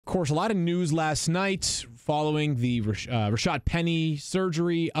course, a lot of news last night following the Rashaad Penny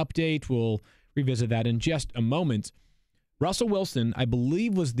surgery update. We'll revisit that in just a moment. Russell Wilson, I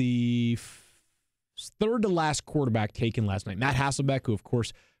believe, was the third to last quarterback taken last night. Matt Hasselbeck, who, of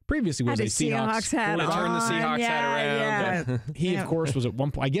course, previously was a Seahawks hat turned the Seahawks hat around. He, of course, was at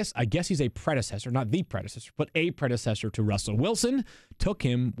one point, I guess he's a predecessor, not the predecessor, but a predecessor to Russell Wilson. Took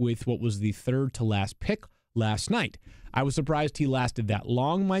him with what was the third to last pick last night. I was surprised he lasted that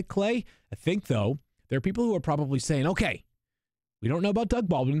long, Mike Clay. I think, though, there are people who are probably saying, okay, we don't know about Doug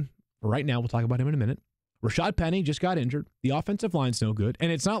Baldwin, but right now, we'll talk about him in a minute. Rashaad Penny just got injured. The offensive line's no good.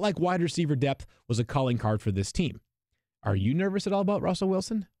 And it's not like wide receiver depth was a calling card for this team. Are you nervous at all about Russell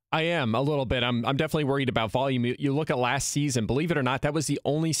Wilson? I am a little bit. I'm definitely worried about volume. You look at last season, believe it or not, that was the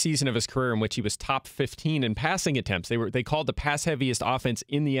only season of his career in which he was top 15 in passing attempts. They called the pass heaviest offense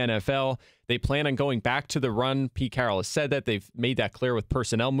in the NFL. They plan on going back to the run. Pete Carroll has said that. They've made that clear with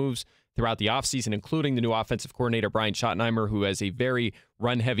personnel moves throughout the offseason, including the new offensive coordinator, Brian Schottenheimer, who has a very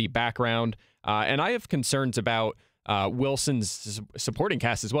run-heavy background. And I have concerns about Wilson's supporting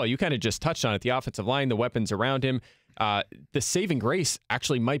cast as well. You kind of just touched on it. The offensive line, the weapons around him. The saving grace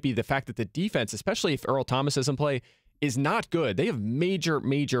actually might be the fact that the defense, especially if Earl Thomas doesn't play, is not good. They have major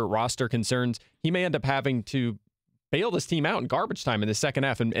roster concerns. He may end up having to bail this team out in garbage time in the second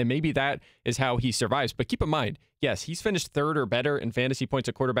half, and maybe that is how he survives. But keep in mind, yes, he's finished third or better in fantasy points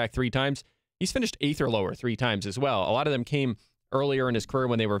at quarterback 3 times. He's finished 8th or lower 3 times as well. A lot of them came earlier in his career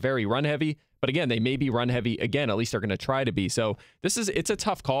when they were very run-heavy. But again, they may be run-heavy again. At least they're going to try to be. So it's a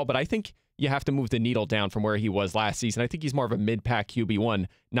tough call, but I think you have to move the needle down from where he was last season. I think he's more of a mid-pack QB1,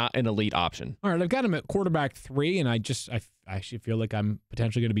 not an elite option. All right, I've got him at quarterback 3, and I actually feel like I'm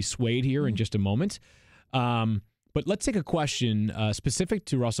potentially going to be swayed here in just a moment. But let's take a question specific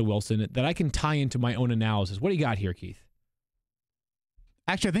to Russell Wilson that I can tie into my own analysis. What do you got here, Keith?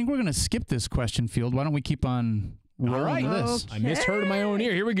 Actually, I think we're going to skip this question, Field. Why don't we keep on rolling with this? Okay. I misheard in my own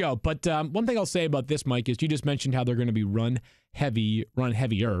ear. Here we go. But one thing I'll say about this, Mike, is you just mentioned how they're going to be run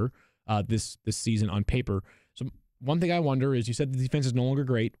heavier this season on paper. So one thing I wonder is you said the defense is no longer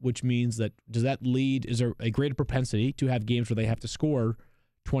great, which means that is there a greater propensity to have games where they have to score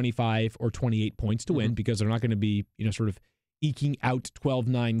 25 or 28 points to win because they're not going to be, sort of eking out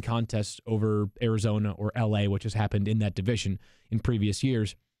 12-9 contests over Arizona or LA, which has happened in that division in previous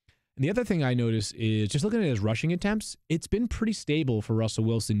years. And the other thing I notice is just looking at his rushing attempts, it's been pretty stable for Russell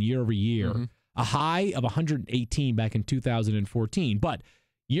Wilson year over year. A high of 118 back in 2014, but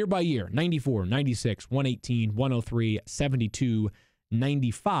year by year, 94, 96, 118, 103, 72,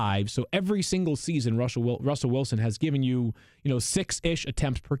 95. So every single season, Russell Wilson has given you, 6-ish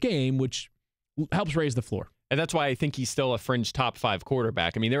attempts per game, which helps raise the floor. And that's why I think he's still a fringe top 5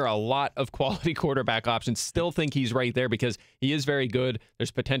 quarterback. I mean, there are a lot of quality quarterback options. Still think he's right there because he is very good.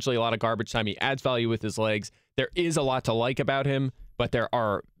 There's potentially a lot of garbage time. He adds value with his legs. There is a lot to like about him, but there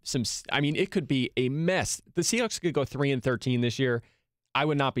are some, it could be a mess. The Seahawks could go 3-13 this year. I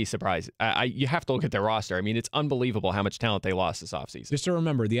would not be surprised. You have to look at their roster. I mean, it's unbelievable how much talent they lost this offseason. Just to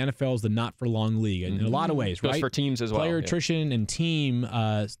remember, the NFL is the not-for-long league in a lot of ways, right? Goes for teams as well. Player attrition and team,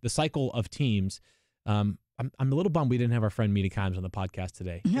 the cycle of teams. I'm a little bummed we didn't have our friend Mina Kimes on the podcast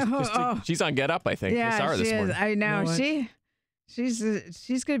today. She's on Get Up, I think. Yeah, I saw her this morning. I know. She's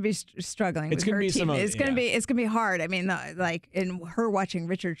going to be struggling with her team. It's going to be hard. I mean, in her watching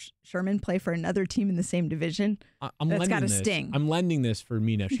Richard Sherman play for another team in the same division, that's got to sting. I'm lending this for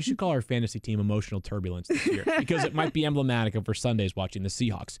Mina. She should call our fantasy team Emotional Turbulence this year because it might be emblematic of her Sundays watching the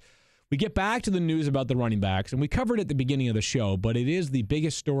Seahawks. We get back to the news about the running backs, and we covered it at the beginning of the show, but it is the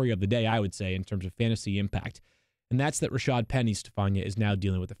biggest story of the day, I would say, in terms of fantasy impact. And that's that Rashaad Penny, Stephania, is now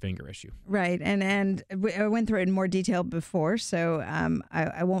dealing with a finger issue. Right, and I went through it in more detail before, so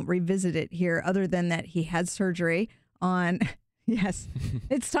I won't revisit it here other than that he had surgery on, yes,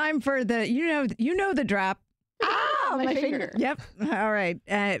 it's time for the, the drop. My finger. Yep. All right.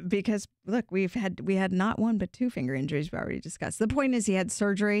 Because, look, we had not one but 2 finger injuries we already discussed. The point is he had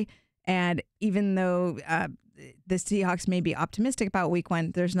surgery, and even though the Seahawks may be optimistic about week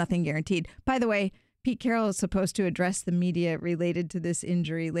 1, there's nothing guaranteed. By the way, Pete Carroll is supposed to address the media related to this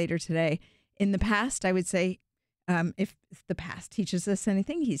injury later today. In the past, I would say, if the past teaches us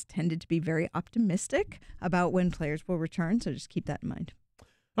anything, he's tended to be very optimistic about when players will return. So just keep that in mind.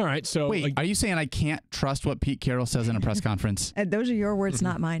 All right. So wait, are you saying I can't trust what Pete Carroll says in a press conference? Those are your words,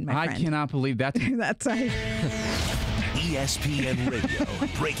 not mine, my friend. I cannot believe that. That's right. ESPN Radio,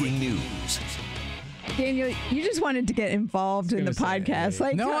 breaking news. Daniel, you just wanted to get involved in the podcast.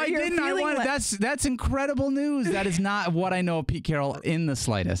 Like, no, I you're didn't. I feeling wanted. like- That's incredible news. That is not what I know of Pete Carroll in the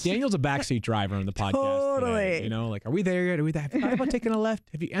slightest. Daniel's a backseat driver on the podcast. Totally. Today, you know, like, are we there yet? Are we there? Have you thought about taking a left?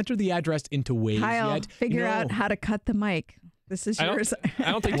 Have you entered the address into Waze Kyle, yet? figure out how to cut the mic. This is yours. I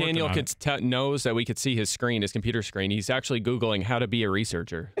don't think Working Daniel on knows that we could see his screen, his computer screen. He's actually Googling how to be a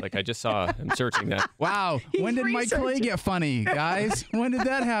researcher. Like I just saw him searching that. Wow. When did Mike Clay get funny, guys? When did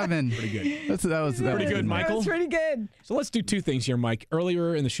that happen? Pretty good. That was Pretty good, Michael. That's pretty good. So let's do two things here, Mike.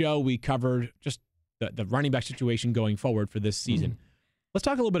 Earlier in the show, we covered just the running back situation going forward for this season. Let's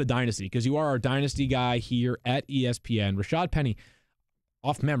talk a little bit of dynasty, because you are our dynasty guy here at ESPN. Rashaad Penny,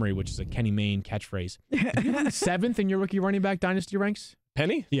 off memory, which is a Kenny Mayne catchphrase. Did you rank 7th in your rookie running back dynasty ranks?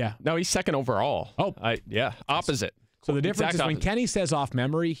 Penny? Yeah. No, he's 2nd overall. Oh. Opposite. So the difference Exact is when opposite. Kenny says off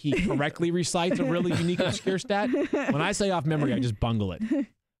memory, he correctly recites a really unique, obscure stat. When I say off memory, I just bungle it.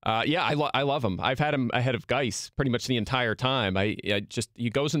 I love him. I've had him ahead of Geis pretty much the entire time. He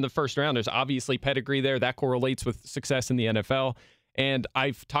goes in the first round. There's obviously pedigree there that correlates with success in the NFL. And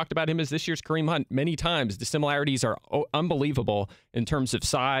I've talked about him as this year's Kareem Hunt many times. The similarities are unbelievable in terms of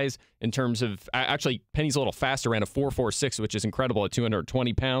size, in terms of actually Penny's a little faster, ran a 4.46, which is incredible at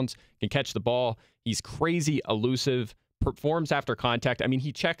 220 pounds, can catch the ball. He's crazy elusive, performs after contact. I mean,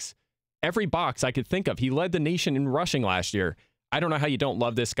 he checks every box I could think of. He led the nation in rushing last year. I don't know how you don't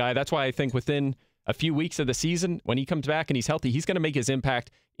love this guy. That's why I think within a few weeks of the season, when he comes back and he's healthy, he's going to make his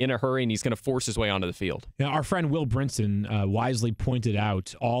impact in a hurry, and he's going to force his way onto the field. Now, our friend Will Brinson wisely pointed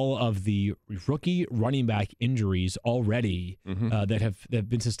out all of the rookie running back injuries already that have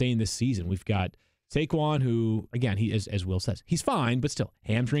been sustained this season. We've got Saquon, who, again, he is, as Will says, he's fine, but still,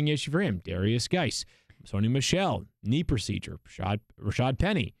 hamstring issue for him. Darius Geis, Sony Michel, knee procedure, Rashaad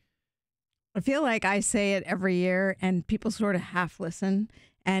Penny. I feel like I say it every year, and people sort of half listen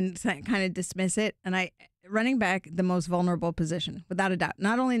and kind of dismiss it. And running back, the most vulnerable position, without a doubt,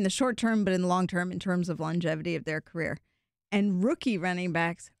 not only in the short term, but in the long term in terms of longevity of their career. And rookie running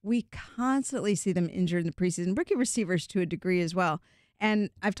backs, we constantly see them injured in the preseason. Rookie receivers to a degree as well. And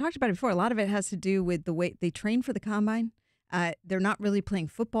I've talked about it before. A lot of it has to do with the way they train for the combine. They're not really playing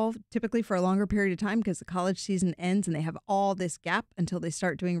football typically for a longer period of time because the college season ends and they have all this gap until they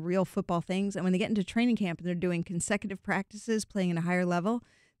start doing real football things. And when they get into training camp and they're doing consecutive practices, playing at a higher level,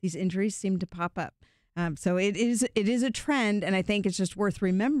 these injuries seem to pop up. So it is a trend, and I think it's just worth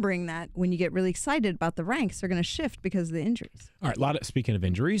remembering that when you get really excited about the ranks, they're going to shift because of the injuries. All right, speaking of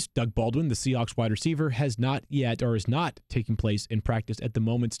injuries, Doug Baldwin, the Seahawks wide receiver, has not yet or is not taking place in practice at the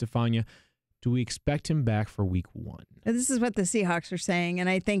moment, Stephania. Do we expect him back for week 1? This is what the Seahawks are saying, and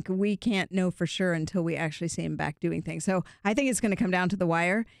I think we can't know for sure until we actually see him back doing things. So I think it's going to come down to the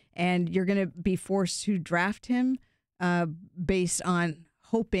wire, and you're going to be forced to draft him based on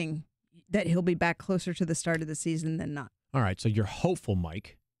hoping that he'll be back closer to the start of the season than not. All right, so you're hopeful,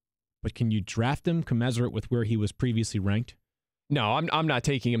 Mike, but can you draft him commensurate with where he was previously ranked? No, I'm not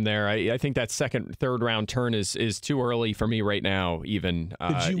taking him there. I think that second, third round turn is too early for me right now, even.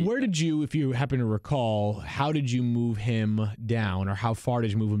 Where did you, if you happen to recall, how did you move him down, or how far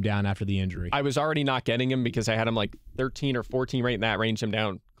did you move him down after the injury? I was already not getting him because I had him like 13 or 14 right in that range. I'm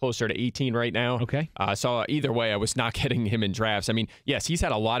down closer to 18 right now. Okay. So either way, I was not getting him in drafts. I mean, yes, he's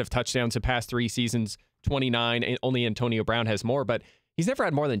had a lot of touchdowns the past 3 seasons, 29. And only Antonio Brown has more, but he's never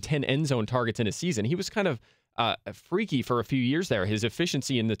had more than 10 end zone targets in a season. He was kind of freaky for a few years there. His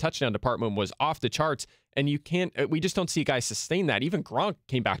efficiency in the touchdown department was off the charts, and we just don't see guys sustain that. Even Gronk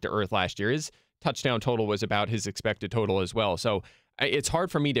came back to earth last year. His touchdown total was about his expected total as well. So it's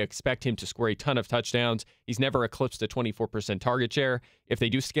hard for me to expect him to score a ton of touchdowns. He's never eclipsed a 24% target share. If they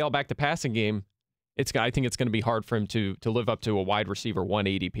do scale back the passing game, I think it's going to be hard for him to live up to a wide receiver 1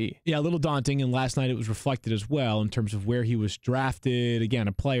 ADP. Yeah, a little daunting, and last night it was reflected as well in terms of where he was drafted. Again,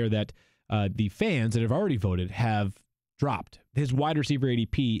 a player that the fans that have already voted have dropped. His wide receiver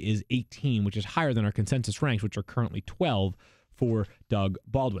ADP is 18, which is higher than our consensus ranks, which are currently 12 for Doug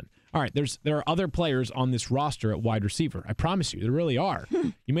Baldwin. All right, there are other players on this roster at wide receiver. I promise you, there really are.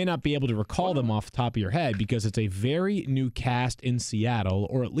 You may not be able to recall them off the top of your head because it's a very new cast in Seattle,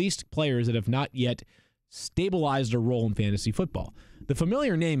 or at least players that have not yet stabilized a role in fantasy football. The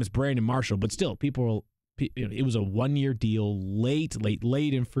familiar name is Brandon Marshall, but still, it was a 1-year deal,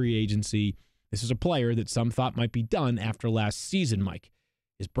 late in free agency. This is a player that some thought might be done after last season, Mike.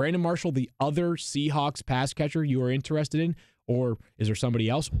 Is Brandon Marshall the other Seahawks pass catcher you are interested in, or is there somebody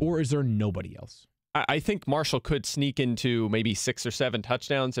else, or is there nobody else? I think Marshall could sneak into maybe 6 or 7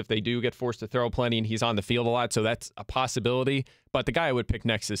 touchdowns if they do get forced to throw plenty and he's on the field a lot. So that's a possibility. But the guy I would pick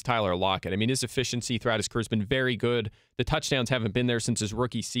next is Tyler Lockett. I mean, his efficiency throughout his career has been very good. The touchdowns haven't been there since his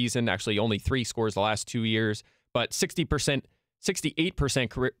rookie season. Actually, only 3 scores the last 2 years. But 68%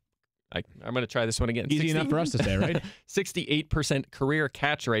 career. I'm going to try this one again. Easy enough for us to say, right? 68% career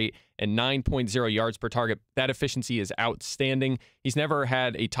catch rate and 9.0 yards per target. That efficiency is outstanding. He's never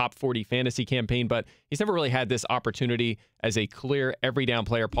had a top 40 fantasy campaign, but he's never really had this opportunity as a clear every down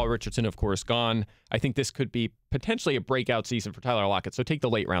player. Paul Richardson, of course, gone. I think this could be potentially a breakout season for Tyler Lockett. So take the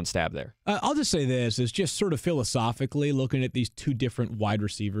late round stab there. I'll just say this is just sort of philosophically looking at these 2 different wide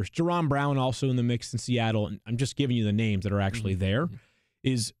receivers. Jerron Brown also in the mix in Seattle, and I'm just giving you the names that are actually there,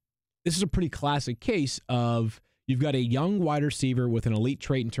 this is a pretty classic case of you've got a young wide receiver with an elite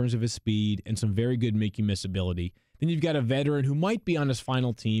trait in terms of his speed and some very good make-you-miss ability. Then you've got a veteran who might be on his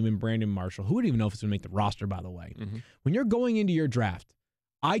final team in Brandon Marshall, who wouldn't even know if it's going to make the roster, by the way. When you're going into your draft,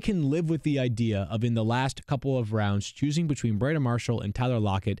 I can live with the idea of in the last couple of rounds choosing between Brandon Marshall and Tyler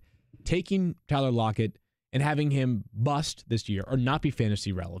Lockett, taking Tyler Lockett and having him bust this year or not be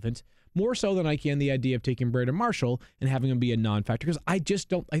fantasy relevant, more so than I can the idea of taking Brandon Marshall and having him be a non-factor, because I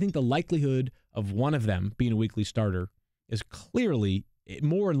think the likelihood of one of them being a weekly starter is clearly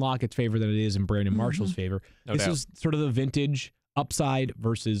more in Lockett's favor than it is in Brandon Marshall's favor. This is sort of the vintage upside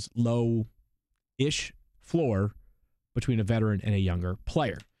versus low-ish floor between a veteran and a younger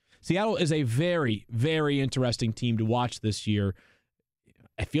player. Seattle is a very, very interesting team to watch this year.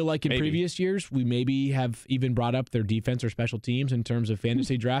 I feel like in previous years, we maybe have even brought up their defense or special teams in terms of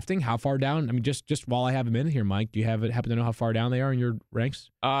fantasy drafting. How far down? I mean, just while I have a minute here, Mike, do you happen to know how far down they are in your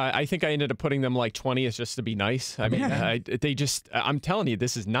ranks? I think I ended up putting them like 20th just to be nice. I mean, I'm telling you,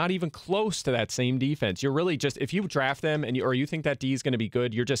 this is not even close to that same defense. You're really just, if you draft them or you think that D is going to be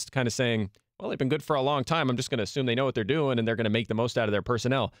good, you're just kind of saying, well, they've been good for a long time. I'm just going to assume they know what they're doing and they're going to make the most out of their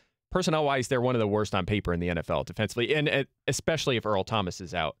personnel. Personnel-wise, they're one of the worst on paper in the NFL defensively, and especially if Earl Thomas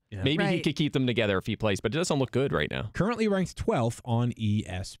is out. Yeah. Maybe he could keep them together if he plays, but it doesn't look good right now. Currently ranked 12th on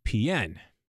ESPN.